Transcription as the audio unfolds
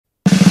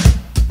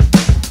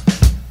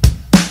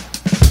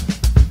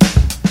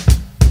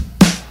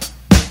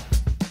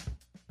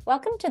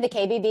Welcome to the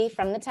KBB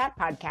From the Tap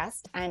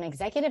podcast. I'm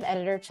Executive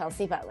Editor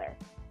Chelsea Butler.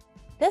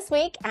 This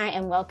week, I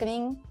am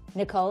welcoming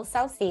Nicole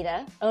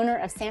Salcida, owner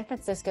of San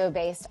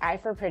Francisco-based Eye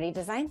for Pretty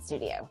Design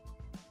Studio.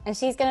 And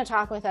she's going to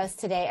talk with us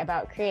today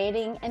about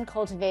creating and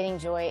cultivating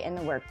joy in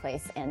the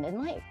workplace and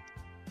in life.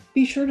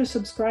 Be sure to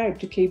subscribe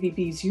to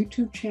KBB's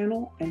YouTube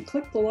channel and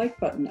click the like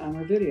button on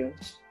our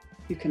videos.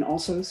 You can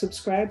also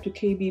subscribe to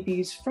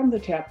KBB's From the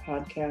Tap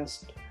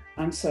podcast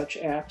on such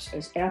apps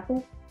as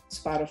Apple,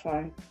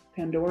 Spotify,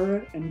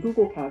 Pandora, and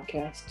Google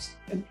Podcasts,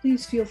 and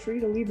please feel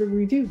free to leave a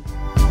review.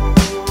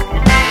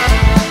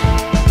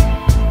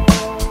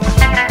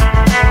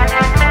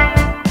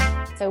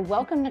 So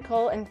welcome,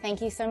 Nicole, and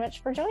thank you so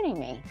much for joining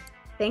me.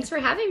 Thanks for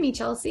having me,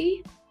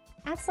 Chelsea.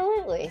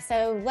 Absolutely.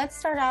 So let's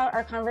start out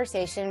our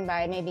conversation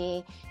by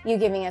maybe you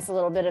giving us a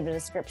little bit of a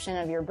description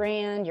of your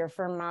brand, your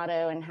firm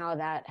motto, and how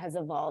that has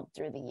evolved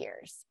through the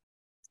years.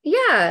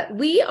 Yeah,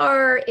 we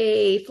are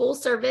a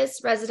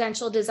full-service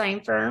residential design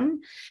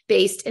firm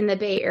based in the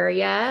Bay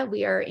Area.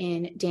 We are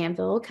in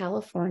Danville,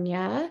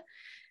 California.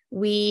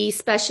 We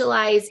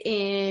specialize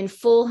in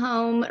full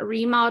home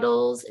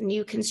remodels,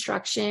 new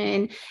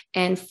construction,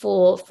 and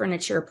full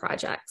furniture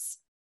projects.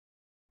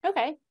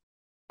 Okay.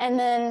 And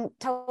then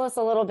tell us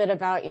a little bit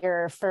about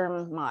your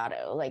firm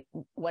motto. Like,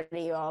 what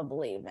do you all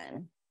believe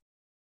in?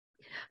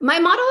 My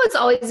motto has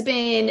always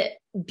been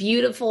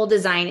beautiful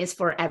design is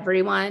for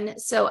everyone.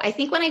 So I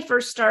think when I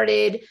first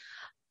started,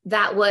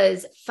 that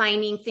was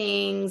finding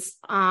things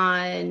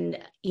at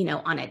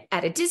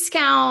a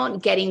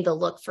discount, getting the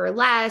look for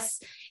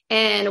less.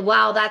 And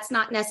while that's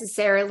not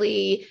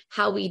necessarily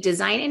how we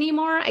design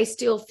anymore, I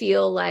still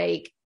feel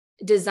like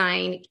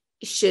design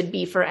should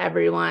be for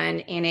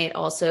everyone. And it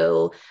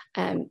also,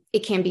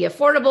 it can be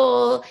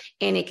affordable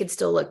and it can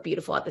still look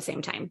beautiful at the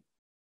same time.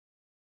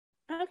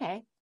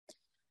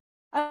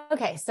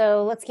 Okay,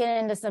 so let's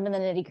get into some of the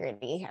nitty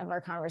gritty of our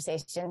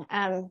conversation.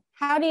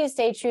 How do you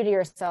stay true to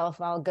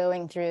yourself while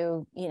going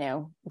through,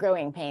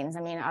 growing pains?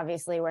 I mean,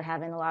 obviously we're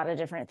having a lot of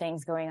different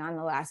things going on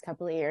the last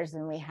couple of years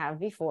than we have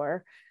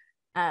before.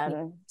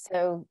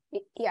 So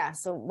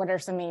what are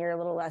some of your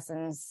little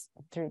lessons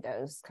through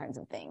those kinds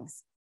of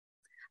things?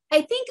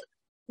 I think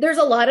there's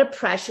a lot of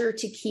pressure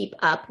to keep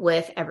up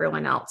with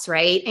everyone else,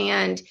 right?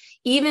 And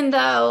even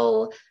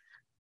though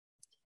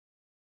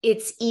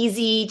it's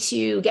easy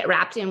to get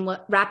wrapped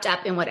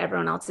up in what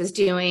everyone else is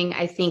doing,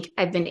 I think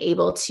I've been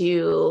able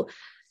to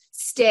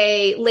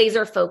stay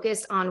laser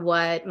focused on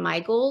what my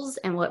goals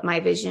and what my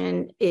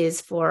vision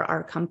is for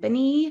our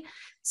company.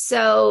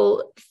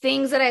 So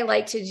things that I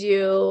like to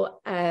do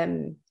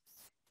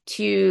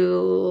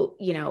to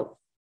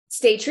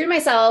stay true to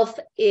myself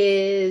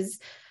is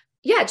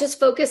just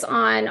focus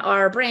on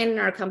our brand and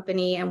our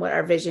company and what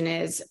our vision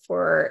is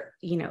for,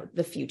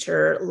 the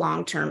future,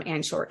 long-term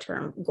and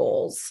short-term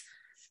goals.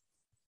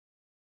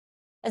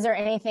 Is there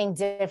anything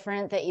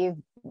different that you've,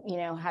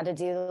 had to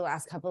do the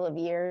last couple of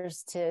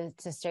years to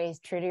stay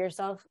true to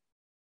yourself?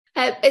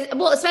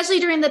 Well, especially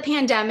during the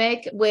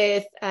pandemic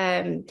with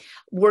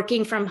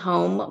working from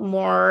home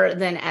more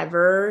than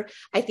ever,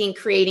 I think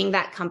creating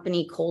that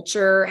company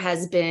culture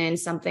has been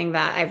something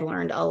that I've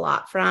learned a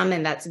lot from,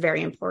 and that's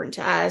very important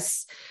to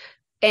us.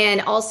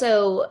 And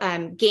also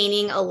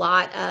gaining a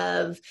lot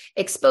of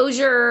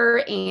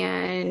exposure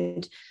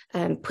and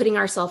putting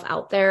ourselves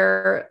out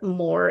there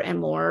more and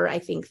more. I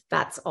think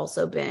that's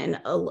also been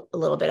a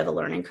little bit of a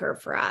learning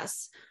curve for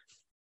us.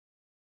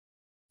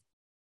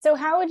 So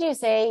how would you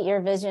say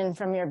your vision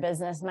from your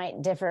business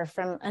might differ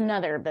from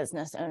another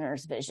business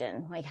owner's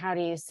vision? Like, how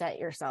do you set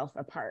yourself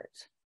apart?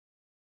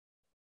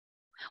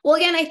 Well,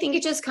 again, I think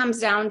it just comes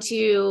down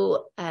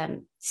to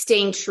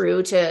staying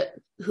true to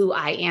who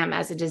I am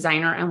as a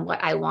designer and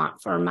what I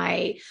want for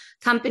my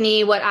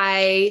company. What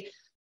I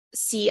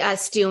see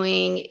us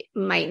doing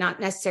might not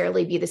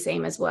necessarily be the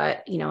same as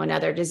what,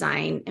 another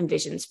design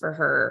envisions for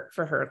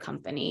her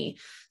company.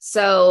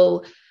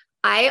 So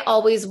I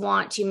always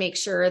want to make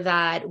sure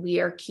that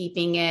we are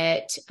keeping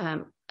it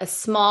a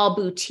small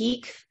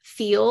boutique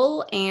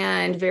feel,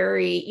 and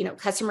very,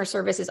 customer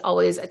service is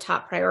always a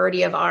top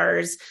priority of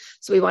ours.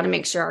 So we want to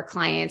make sure our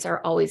clients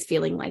are always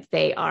feeling like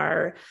they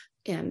are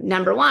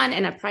number one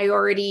and a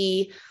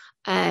priority.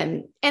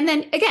 And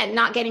then again,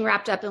 not getting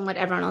wrapped up in what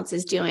everyone else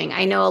is doing.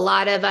 I know a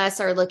lot of us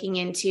are looking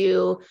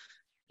into,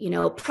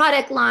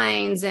 product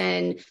lines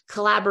and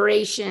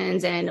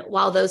collaborations. And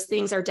while those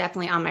things are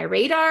definitely on my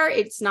radar,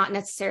 it's not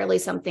necessarily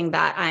something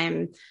that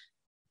I'm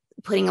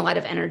putting a lot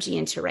of energy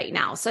into right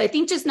now. So I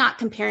think just not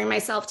comparing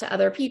myself to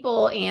other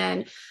people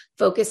and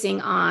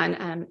focusing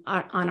on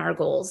our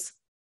goals.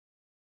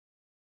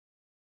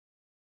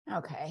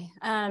 Okay.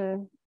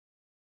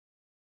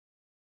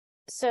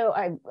 So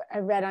I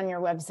read on your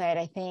website,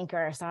 I think,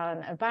 or I saw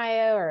in a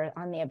bio or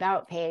on the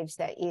About page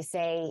that you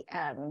say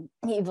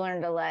you've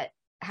learned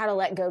how to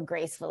let go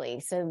gracefully.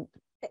 So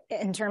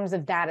in terms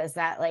of that, is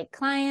that like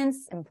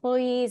clients,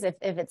 employees? If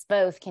it's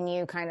both, can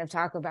you kind of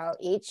talk about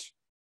each?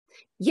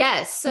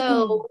 Yes.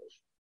 So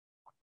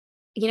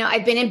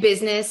I've been in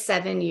business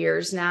 7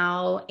 years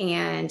now,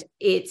 and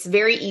it's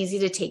very easy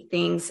to take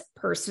things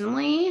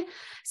personally.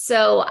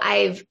 So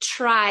I've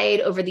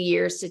tried over the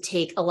years to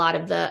take a lot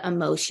of the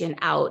emotion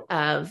out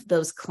of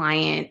those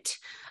client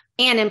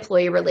and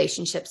employee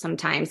relationships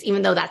sometimes,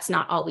 even though that's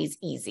not always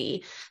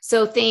easy.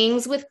 So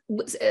things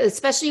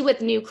especially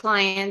with new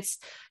clients,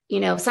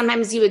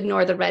 sometimes you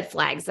ignore the red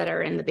flags that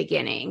are in the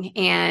beginning,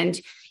 and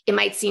it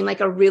might seem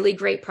like a really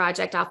great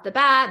project off the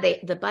bat.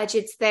 The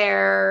budget's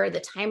there,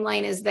 the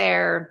timeline is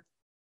there,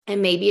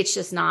 and maybe it's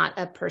just not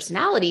a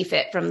personality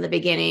fit from the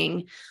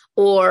beginning,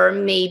 or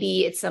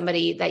maybe it's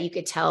somebody that you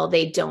could tell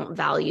they don't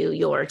value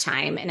your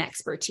time and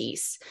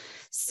expertise.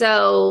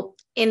 So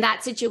in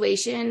that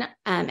situation,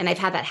 and I've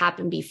had that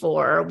happen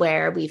before,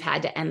 where we've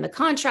had to end the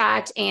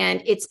contract,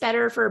 and it's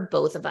better for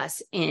both of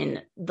us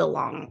in the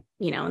long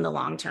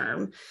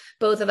term.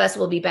 Both of us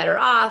will be better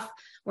off.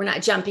 We're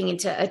not jumping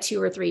into a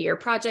 2 or 3 year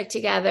project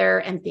together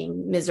and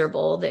being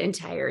miserable the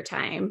entire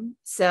time.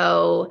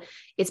 So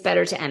it's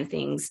better to end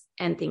things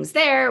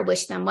there,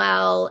 wish them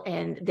well,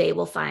 and they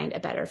will find a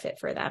better fit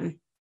for them.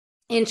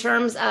 In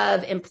terms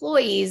of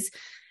employees,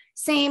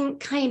 same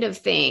kind of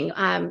thing.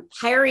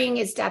 Hiring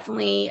is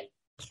definitely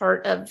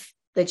part of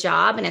the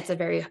job, and it's a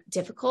very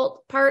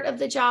difficult part of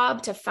the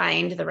job to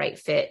find the right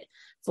fit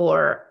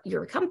for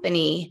your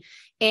company.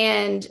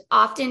 And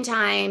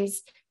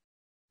oftentimes,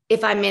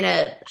 if I'm in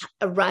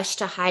a rush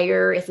to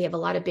hire, if we have a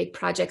lot of big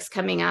projects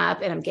coming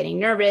up and I'm getting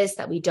nervous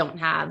that we don't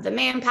have the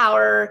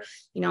manpower,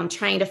 I'm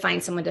trying to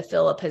find someone to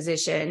fill a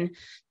position.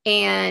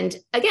 And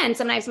again,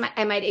 sometimes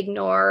I might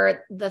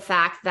ignore the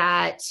fact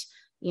that,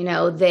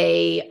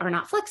 they are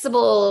not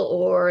flexible,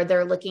 or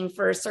they're looking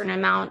for a certain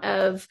amount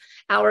of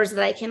hours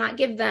that I cannot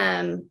give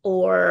them,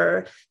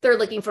 or they're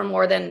looking for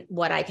more than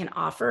what I can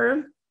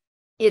offer.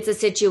 It's a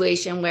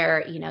situation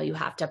where, you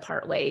have to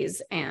part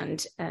ways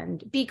and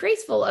be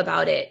graceful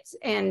about it.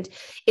 And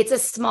it's a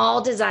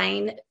small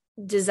design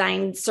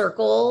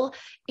circle,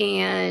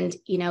 and,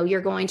 you're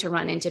going to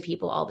run into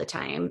people all the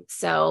time.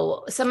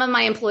 So some of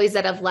my employees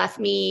that have left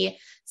me,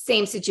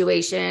 same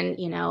situation,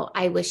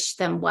 I wish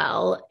them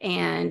well,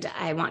 and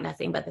I want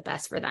nothing but the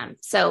best for them.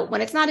 So when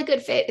it's not a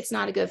good fit, it's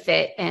not a good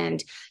fit,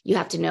 and you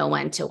have to know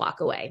when to walk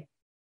away.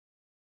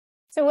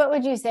 So what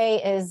would you say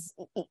is,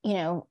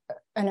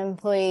 an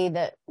employee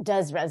that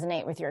does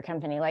resonate with your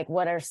company? Like,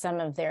 what are some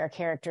of their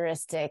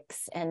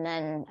characteristics? And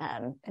then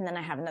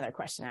I have another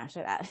question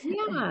after that.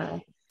 Yeah.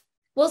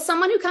 Well,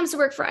 someone who comes to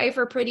work for I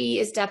for Pretty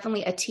is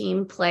definitely a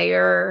team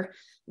player.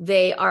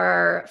 They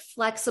are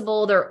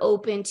flexible. They're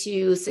open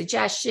to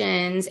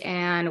suggestions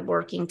and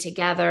working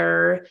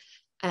together.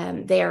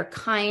 They are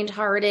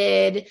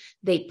kind-hearted.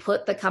 They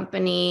put the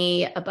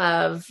company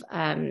above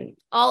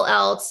all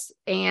else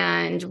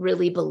and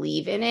really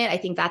believe in it. I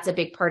think that's a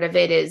big part of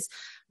it, is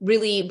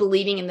really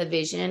believing in the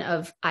vision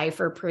of I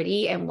for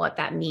Pretty and what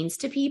that means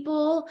to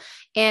people.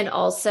 And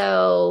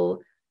also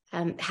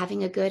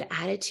having a good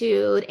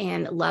attitude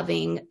and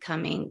loving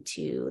coming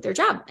to their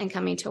job and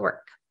coming to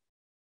work.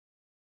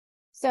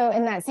 So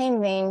in that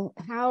same vein,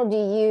 how do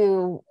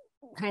you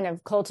kind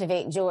of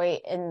cultivate joy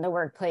in the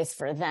workplace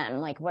for them?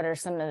 Like, what are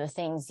some of the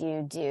things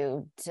you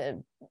do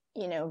to,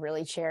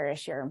 really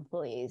cherish your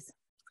employees?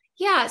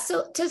 Yeah.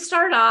 So to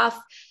start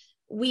off,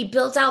 we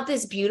built out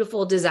this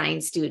beautiful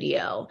design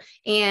studio,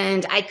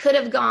 and I could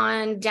have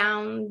gone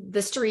down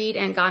the street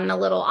and gotten a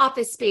little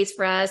office space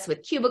for us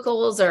with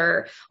cubicles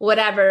or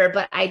whatever.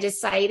 But I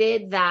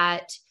decided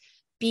that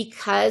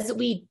because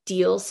we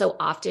deal so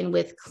often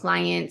with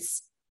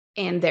clients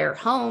and their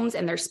homes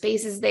and their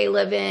spaces they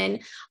live in,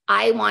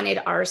 I wanted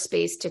our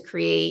space to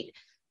create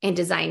and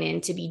design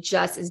in to be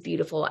just as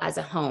beautiful as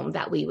a home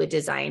that we would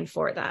design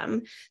for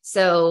them.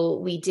 So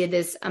we did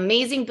this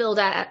amazing build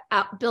out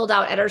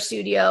at our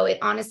studio. It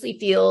honestly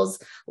feels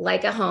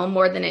like a home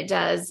more than it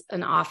does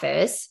an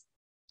office.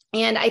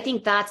 And I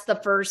think that's the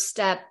first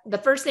step. The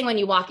first thing when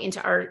you walk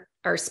into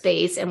our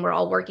space and we're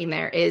all working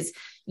there is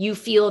you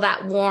feel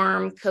that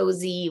warm,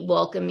 cozy,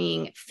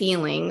 welcoming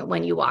feeling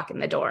when you walk in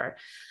the door.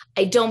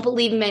 I don't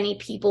believe many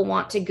people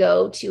want to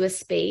go to a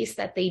space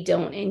that they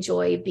don't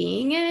enjoy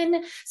being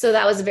in. So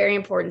that was very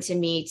important to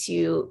me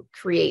to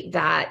create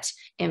that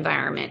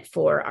environment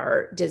for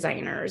our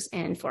designers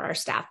and for our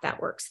staff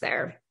that works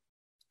there.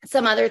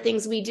 Some other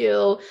things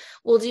we'll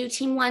do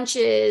team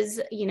lunches.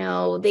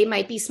 They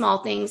might be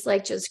small things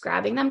like just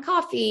grabbing them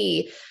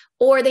coffee,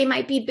 or they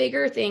might be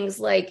bigger things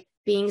like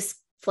being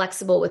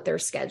flexible with their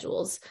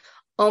schedules.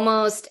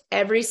 Almost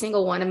every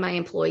single one of my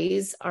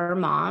employees are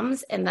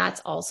moms, and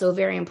that's also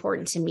very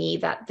important to me,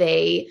 that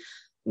they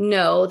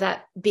know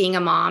that being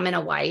a mom and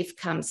a wife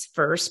comes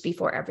first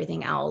before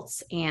everything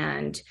else.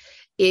 And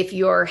if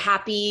you're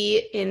happy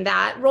in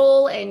that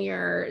role and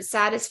you're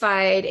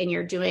satisfied and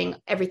you're doing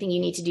everything you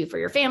need to do for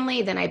your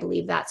family, then I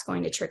believe that's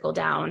going to trickle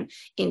down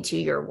into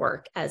your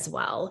work as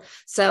well.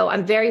 So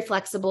I'm very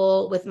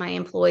flexible with my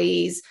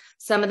employees.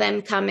 Some of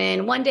them come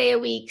in 1 day a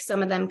week,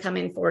 some of them come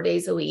in 4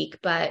 days a week,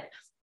 but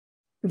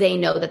they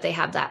know that they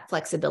have that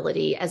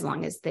flexibility as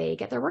long as they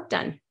get their work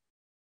done.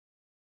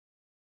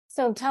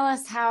 So tell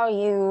us how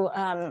you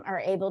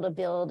are able to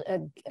build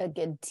a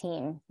good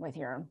team with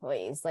your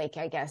employees, like,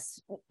 I guess,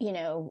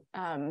 in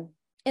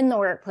the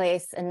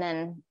workplace and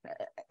then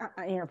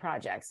in your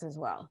projects as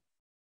well.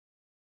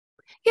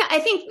 Yeah, I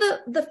think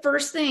the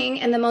first thing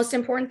and the most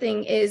important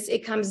thing is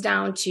it comes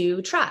down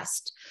to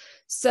trust.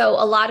 So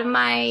a lot of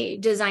my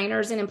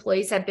designers and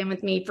employees have been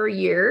with me for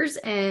years,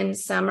 and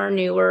some are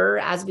newer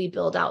as we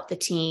build out the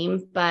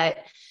team. But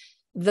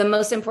the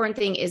most important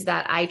thing is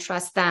that I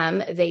trust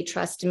them. They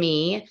trust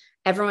me.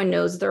 Everyone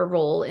knows their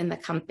role in the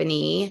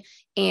company,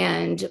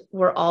 and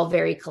we're all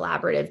very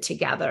collaborative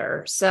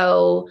together.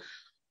 So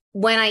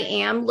when I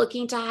am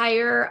looking to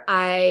hire,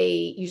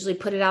 I usually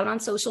put it out on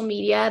social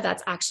media.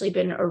 That's actually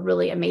been a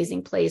really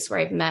amazing place where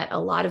I've met a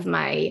lot of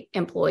my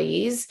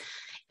employees.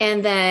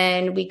 And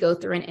then we go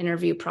through an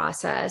interview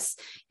process.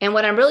 And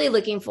what I'm really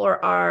looking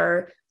for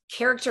are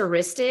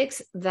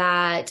characteristics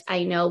that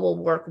I know will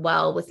work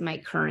well with my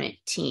current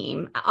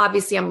team.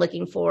 Obviously, I'm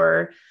looking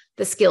for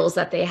the skills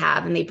that they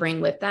have and they bring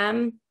with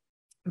them,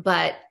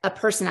 but a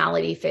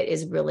personality fit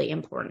is really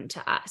important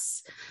to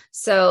us.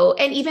 So,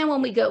 and even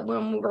when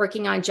we're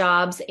working on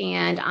jobs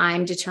and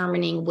I'm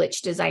determining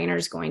which designer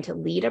is going to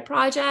lead a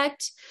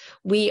project,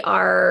 we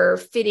are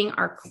fitting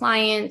our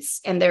clients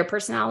and their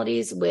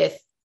personalities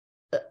with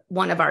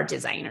one of our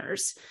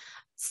designers.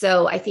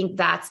 So I think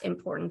that's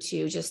important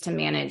too, just to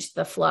manage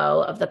the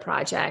flow of the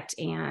project.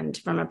 And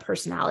from a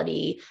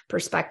personality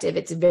perspective,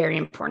 it's very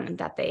important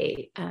that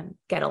they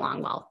get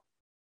along well.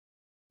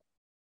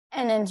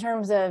 And in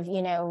terms of,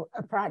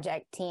 a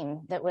project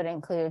team that would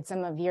include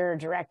some of your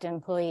direct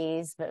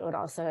employees, but would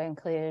also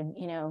include,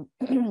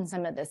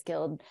 some of the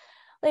skilled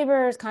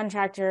laborers,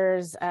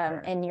 contractors,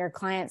 and your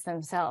clients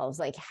themselves,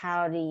 like,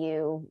 how do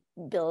you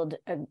build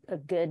a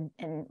good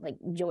and like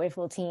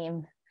joyful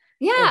team?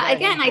 Yeah,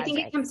 again, I think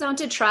it comes down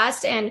to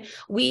trust, and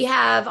we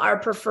have our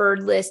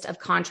preferred list of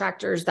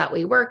contractors that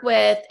we work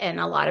with and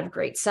a lot of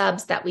great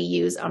subs that we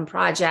use on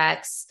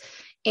projects.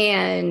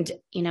 And,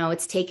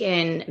 it's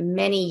taken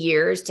many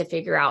years to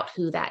figure out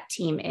who that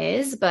team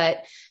is,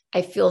 but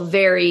I feel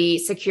very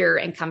secure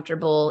and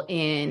comfortable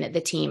in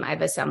the team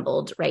I've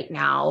assembled right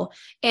now.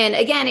 And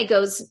again, it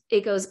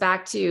goes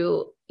back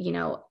to,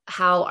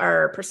 how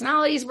our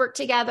personalities work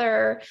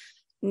together,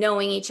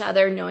 knowing each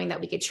other, knowing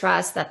that we could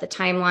trust that the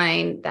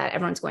timeline, that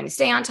everyone's going to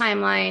stay on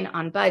timeline,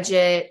 on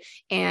budget,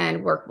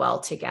 and work well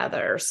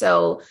together.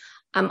 So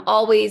I'm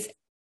always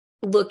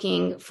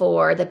looking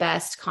for the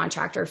best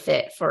contractor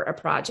fit for a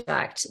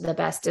project, the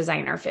best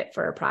designer fit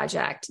for a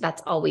project.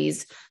 That's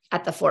always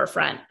at the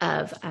forefront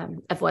of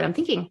what I'm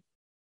thinking.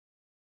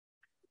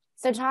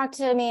 So talk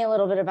to me a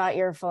little bit about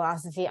your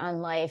philosophy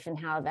on life and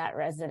how that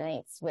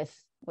resonates with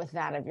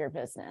that of your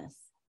business.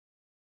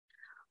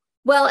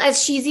 Well,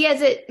 as cheesy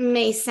as it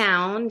may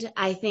sound,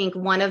 I think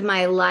one of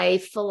my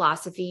life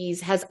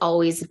philosophies has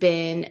always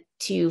been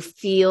to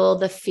feel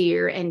the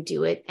fear and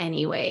do it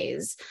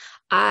anyways.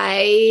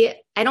 I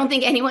don't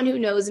think anyone who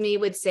knows me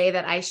would say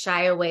that I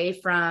shy away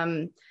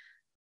from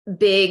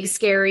big,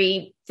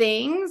 scary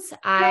things.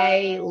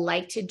 I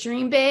like to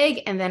dream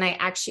big, and then I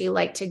actually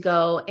like to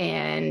go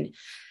and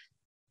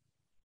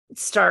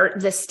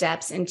start the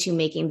steps into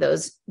making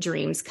those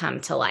dreams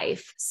come to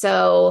life.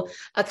 So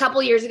a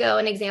couple years ago,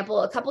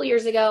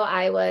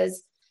 I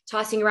was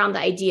tossing around the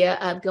idea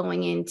of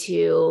going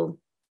into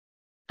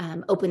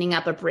opening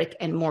up a brick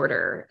and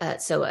mortar,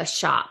 so a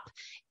shop.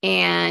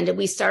 And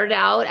we started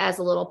out as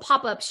a little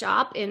pop-up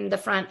shop in the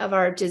front of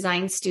our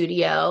design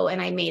studio.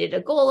 And I made it a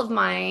goal of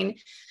mine,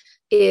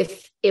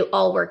 if it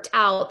all worked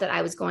out, that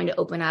I was going to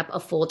open up a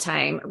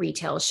full-time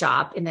retail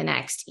shop in the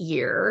next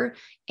year.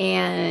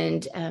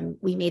 And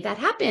we made that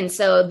happen.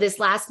 So this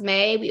last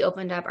May, we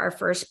opened up our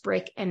first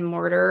brick and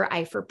mortar,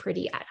 I for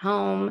Pretty at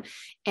Home.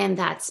 And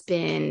that's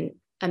been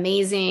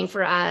amazing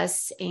for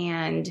us.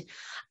 And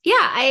yeah,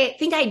 I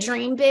think I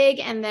dream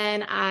big, and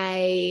then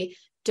I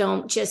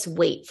don't just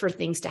wait for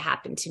things to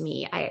happen to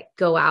me. I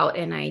go out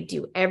and I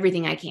do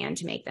everything I can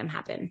to make them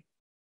happen.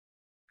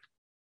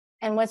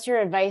 And what's your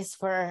advice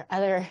for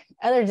other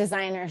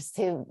designers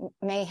who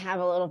may have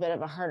a little bit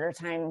of a harder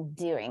time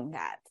doing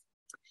that?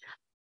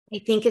 I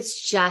think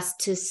it's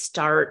just to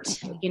start,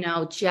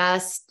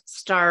 just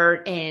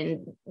start,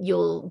 and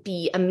you'll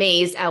be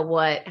amazed at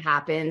what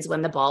happens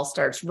when the ball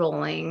starts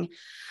rolling.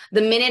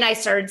 The minute I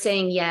started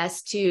saying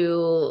yes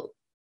to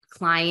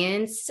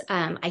clients,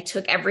 I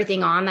took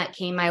everything on that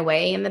came my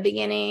way in the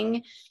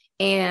beginning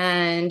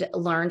and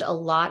learned a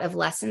lot of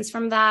lessons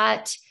from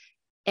that.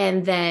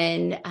 And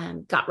then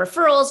got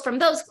referrals from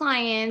those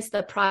clients.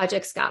 The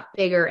projects got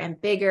bigger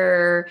and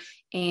bigger.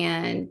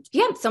 And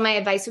yeah, so my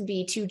advice would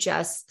be to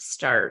just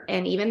start.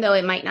 And even though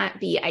it might not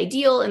be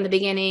ideal in the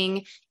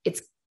beginning,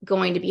 it's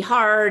going to be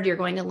hard. You're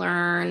going to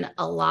learn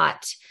a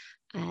lot.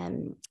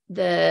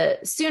 The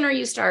sooner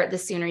you start, the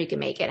sooner you can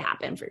make it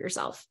happen for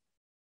yourself.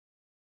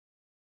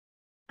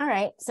 All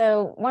right.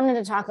 So wanted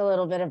to talk a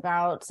little bit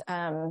about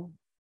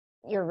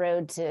your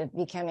road to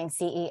becoming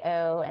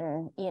CEO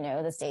and,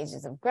 the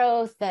stages of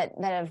growth that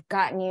have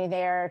gotten you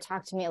there.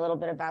 Talk to me a little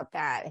bit about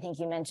that. I think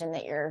you mentioned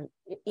that you're,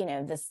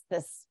 this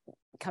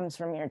comes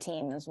from your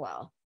team as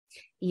well.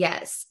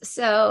 Yes.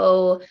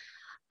 So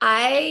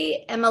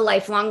I am a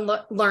lifelong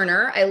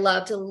learner. I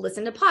love to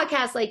listen to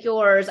podcasts like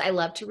yours. I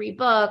love to read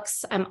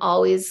books. I'm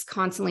always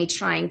constantly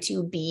trying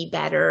to be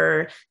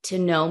better, to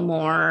know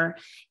more.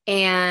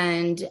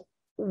 And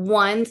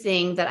one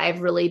thing that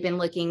I've really been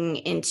looking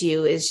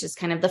into is just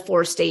kind of the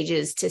 4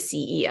 stages to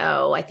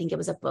CEO. I think it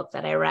was a book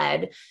that I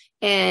read.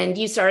 And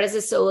you start as a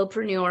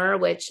solopreneur,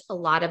 which a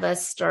lot of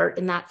us start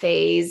in that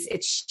phase.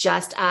 It's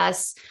just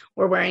us.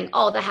 We're wearing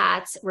all the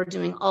hats. We're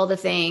doing all the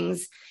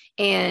things.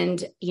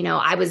 And,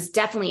 I was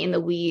definitely in the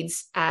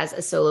weeds as a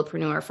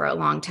solopreneur for a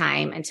long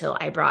time until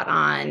I brought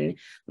on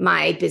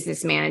my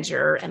business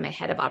manager and my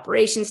head of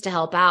operations to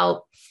help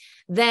out.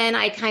 Then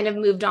I kind of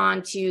moved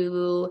on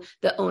to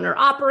the owner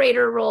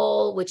operator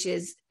role, which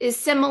is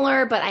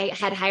similar, but I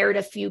had hired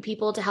a few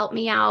people to help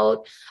me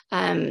out.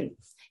 And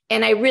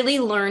I really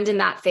learned in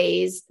that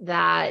phase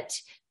that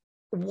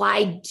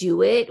why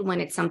do it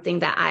when it's something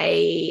that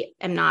I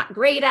am not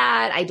great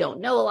at, I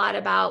don't know a lot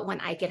about, when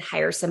I could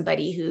hire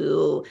somebody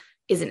who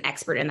is an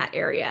expert in that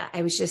area.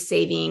 I was just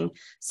saving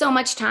so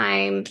much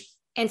time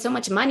and so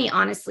much money,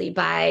 honestly,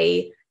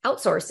 by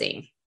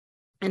outsourcing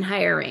and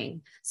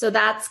hiring. So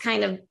that's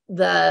kind of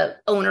the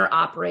owner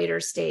operator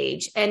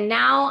stage. And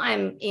now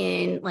I'm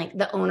in like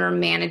the owner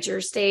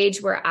manager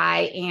stage where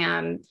I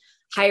am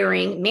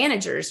hiring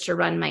managers to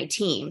run my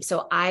team.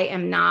 So I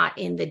am not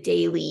in the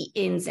daily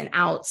ins and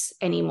outs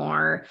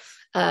anymore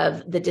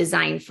of the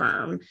design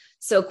firm.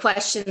 So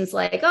questions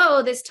like,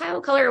 oh, this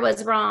tile color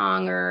was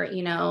wrong, or,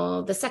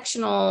 the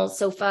sectional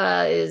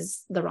sofa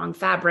is the wrong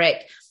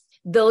fabric.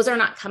 Those are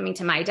not coming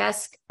to my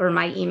desk or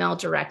my email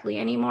directly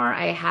anymore.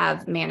 I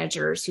have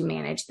managers who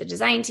manage the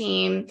design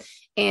team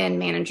and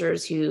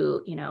managers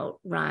who,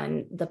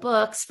 run the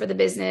books for the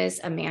business,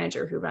 a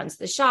manager who runs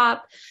the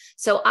shop.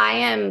 So I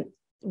am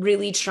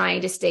really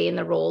trying to stay in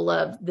the role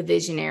of the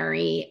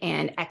visionary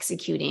and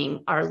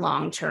executing our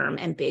long-term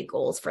and big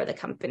goals for the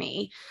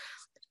company.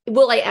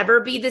 Will I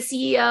ever be the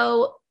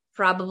CEO?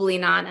 Probably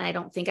not. And I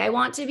don't think I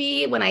want to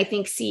be. When I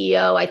think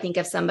CEO, I think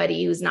of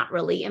somebody who's not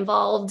really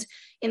involved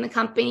in the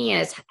company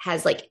and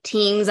has like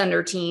teams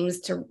under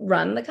teams to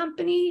run the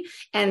company.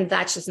 And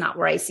that's just not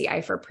where I see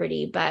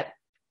i4Pretty, but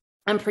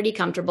I'm pretty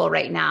comfortable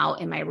right now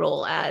in my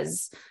role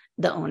as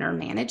the owner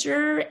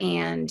manager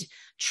and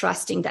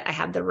trusting that I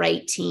have the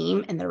right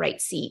team and the right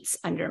seats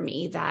under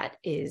me that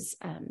is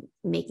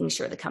making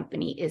sure the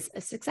company is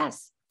a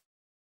success.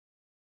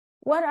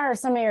 What are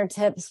some of your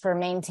tips for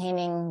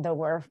maintaining the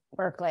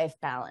work-life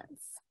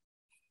balance?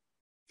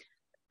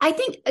 I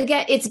think,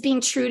 again, it's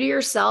being true to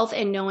yourself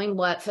and knowing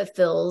what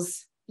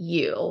fulfills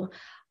you.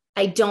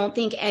 I don't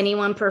think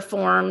anyone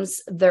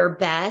performs their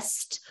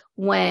best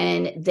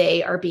when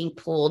they are being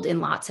pulled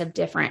in lots of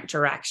different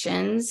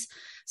directions.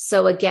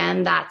 So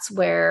again, that's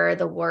where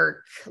the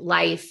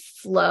work-life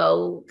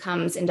flow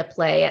comes into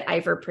play at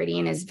i4Pretty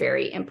and is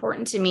very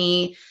important to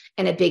me.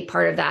 And a big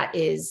part of that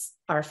is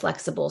our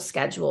flexible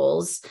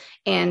schedules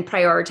and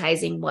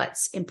prioritizing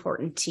what's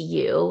important to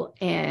you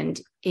and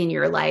in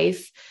your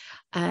life.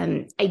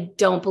 I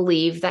don't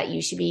believe that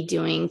you should be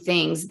doing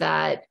things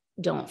that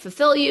don't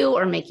fulfill you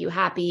or make you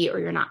happy or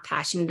you're not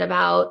passionate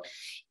about.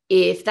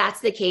 If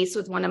that's the case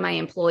with one of my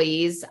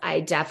employees,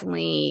 I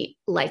definitely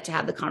like to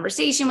have the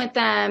conversation with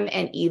them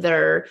and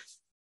either,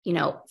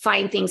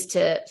 find things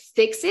to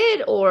fix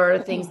it or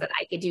things that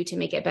I could do to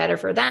make it better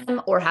for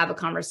them, or have a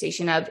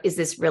conversation of, is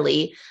this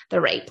really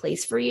the right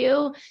place for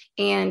you?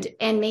 And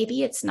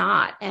maybe it's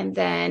not. And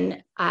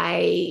then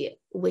I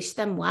wish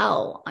them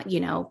well,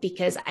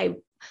 because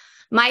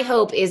my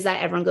hope is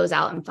that everyone goes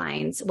out and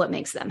finds what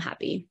makes them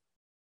happy.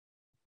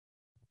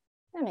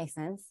 That makes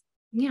sense.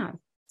 Yeah.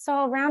 So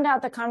I'll round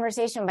out the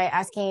conversation by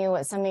asking you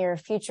what some of your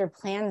future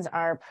plans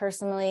are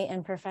personally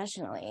and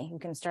professionally. You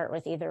can start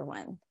with either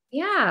one.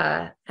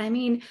 Yeah. I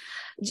mean,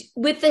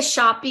 with the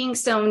shop being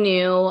so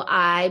new,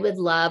 I would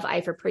love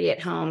i4Pretty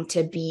at Home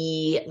to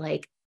be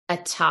like a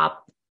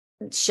top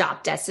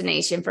shop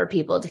destination for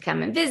people to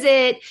come and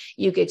visit.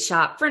 You could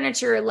shop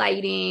furniture,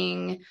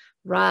 lighting,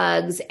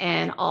 rugs,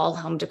 and all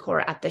home decor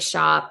at the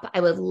shop.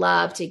 I would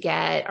love to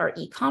get our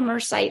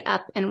e-commerce site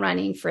up and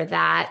running for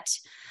that.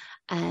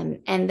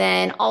 And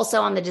then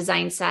also on the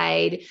design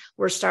side,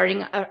 we're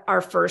starting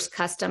our first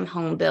custom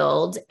home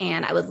build,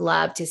 and I would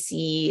love to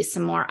see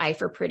some more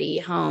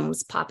i4Pretty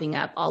homes popping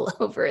up all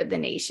over the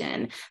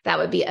nation. That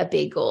would be a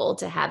big goal,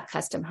 to have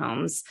custom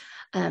homes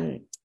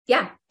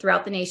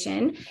throughout the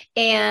nation.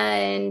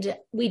 And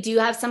we do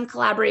have some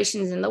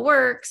collaborations in the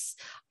works.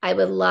 I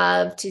would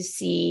love to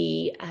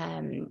see,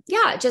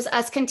 just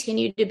us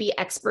continue to be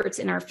experts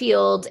in our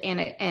field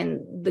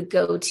and the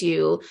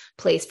go-to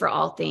place for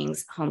all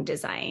things home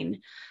design.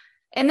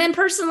 And then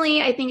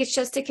personally, I think it's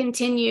just to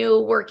continue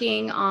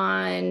working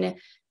on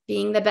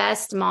being the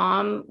best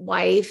mom,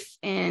 wife,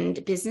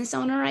 and business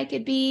owner I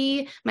could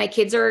be. My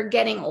kids are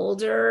getting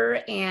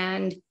older,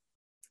 and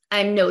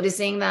I'm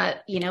noticing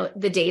that,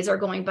 the days are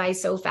going by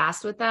so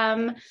fast with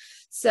them.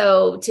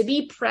 So to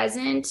be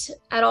present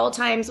at all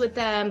times with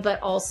them, but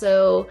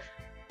also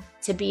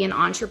to be an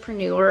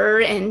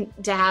entrepreneur and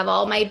to have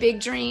all my big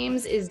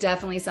dreams is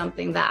definitely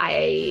something that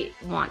I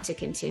want to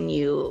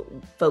continue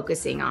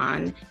focusing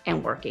on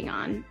and working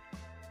on.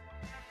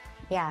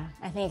 Yeah,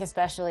 I think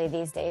especially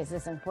these days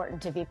it's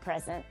important to be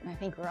present. I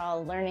think we're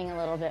all learning a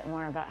little bit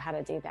more about how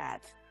to do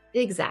that.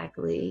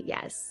 Exactly.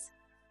 Yes.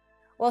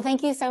 Well,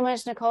 thank you so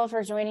much, Nicole,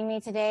 for joining me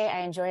today.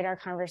 I enjoyed our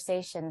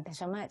conversation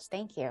so much.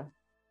 Thank you.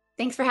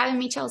 Thanks for having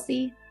me,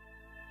 Chelsea.